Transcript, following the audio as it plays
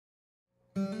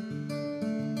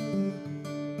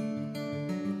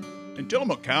In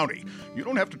Tillamook County, you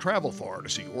don't have to travel far to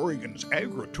see Oregon's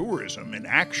agritourism in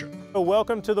action.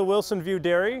 Welcome to the Wilson View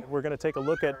Dairy. We're going to take a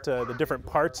look at the different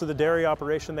parts of the dairy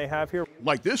operation they have here.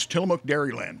 Like this Tillamook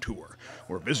Dairyland tour,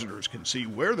 where visitors can see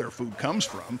where their food comes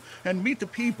from and meet the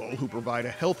people who provide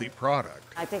a healthy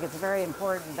product. I think it's very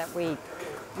important that we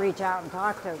reach out and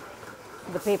talk to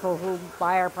the people who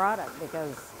buy our product,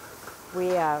 because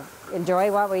we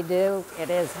enjoy what we do.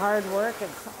 It is hard work,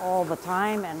 it's all the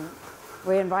time, and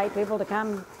we invite people to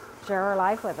come share our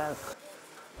life with us.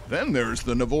 Then there's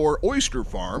the Navore Oyster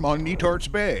Farm on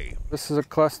Netarts Bay. This is a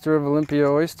cluster of Olympia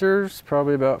oysters,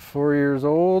 probably about 4 years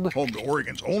old. Home to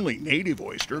Oregon's only native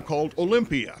oyster called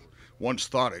Olympia. Once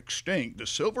thought extinct, the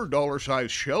silver dollar-sized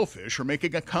shellfish are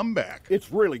making a comeback.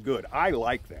 It's really good. I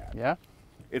like that. Yeah?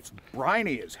 It's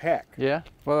briny as heck. Yeah,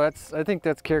 well I think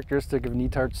that's characteristic of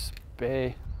Netarts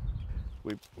Bay.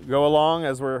 We go along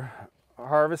as we're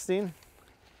harvesting.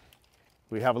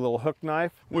 We have a little hook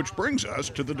knife. Which brings us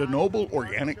to the DeNoble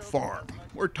Organic Farm,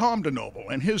 where Tom DeNoble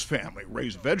and his family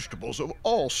raise vegetables of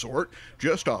all sort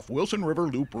just off Wilson River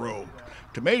Loop Road.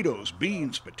 Tomatoes,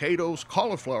 beans, potatoes,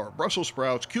 cauliflower, Brussels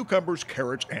sprouts, cucumbers,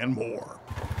 carrots, and more.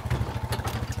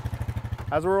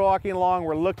 As we're walking along,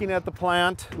 we're looking at the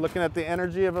plant, looking at the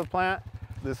energy of a plant.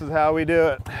 This is how we do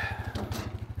it.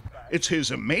 It's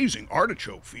his amazing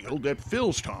artichoke field that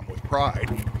fills Tom with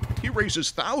pride. He raises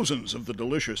thousands of the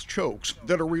delicious chokes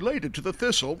that are related to the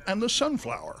thistle and the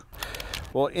sunflower.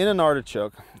 Well, in an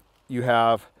artichoke, you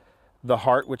have the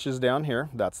heart, which is down here.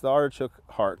 That's the artichoke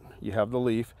heart. You have the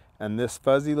leaf, and this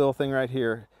fuzzy little thing right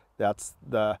here, that's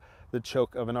the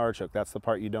choke of an artichoke. That's the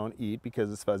part you don't eat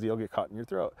because it's fuzzy, it'll get caught in your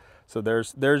throat. So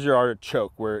there's your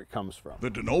artichoke, where it comes from.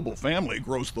 The DeNoble family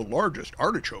grows the largest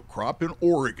artichoke crop in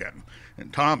Oregon.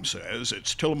 And Tom says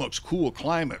it's Tillamook's cool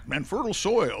climate and fertile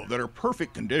soil that are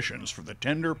perfect conditions for the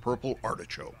tender purple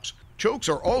artichokes. Chokes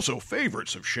are also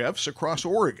favorites of chefs across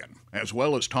Oregon, as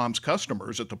well as Tom's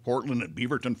customers at the Portland and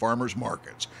Beaverton farmers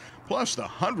markets, plus the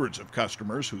hundreds of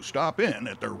customers who stop in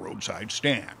at their roadside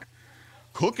stand.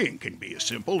 Cooking can be as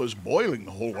simple as boiling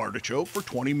the whole artichoke for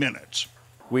 20 minutes.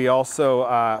 We also,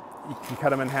 you can cut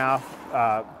them in half,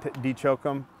 de-choke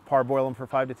them, parboil them for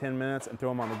 5 to 10 minutes and throw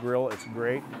them on the grill. It's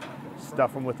great.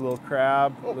 Stuff them with a little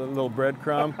crab, a little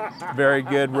breadcrumb. Very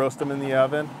good. Roast them in the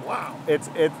oven. Wow.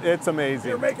 It's amazing.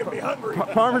 You're making me hungry.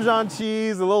 Parmesan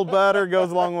cheese, a little butter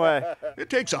goes a long way. It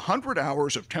takes 100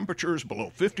 hours of temperatures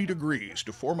below 50 degrees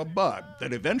to form a bud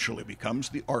that eventually becomes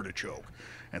the artichoke.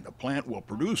 And the plant will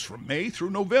produce from May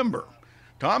through November.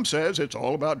 Tom says it's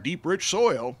all about deep, rich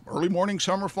soil, early morning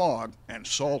summer fog, and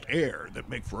salt air that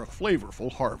make for a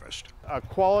flavorful harvest. A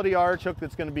quality artichoke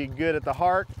that's going to be good at the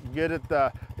heart, good at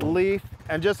the leaf,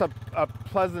 and just a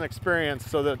pleasant experience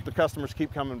so that the customers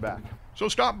keep coming back. So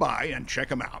stop by and check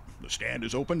them out. The stand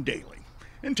is open daily.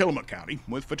 In Tillamook County,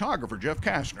 with photographer Jeff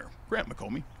Kastner, Grant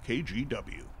McComey,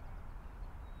 KGW.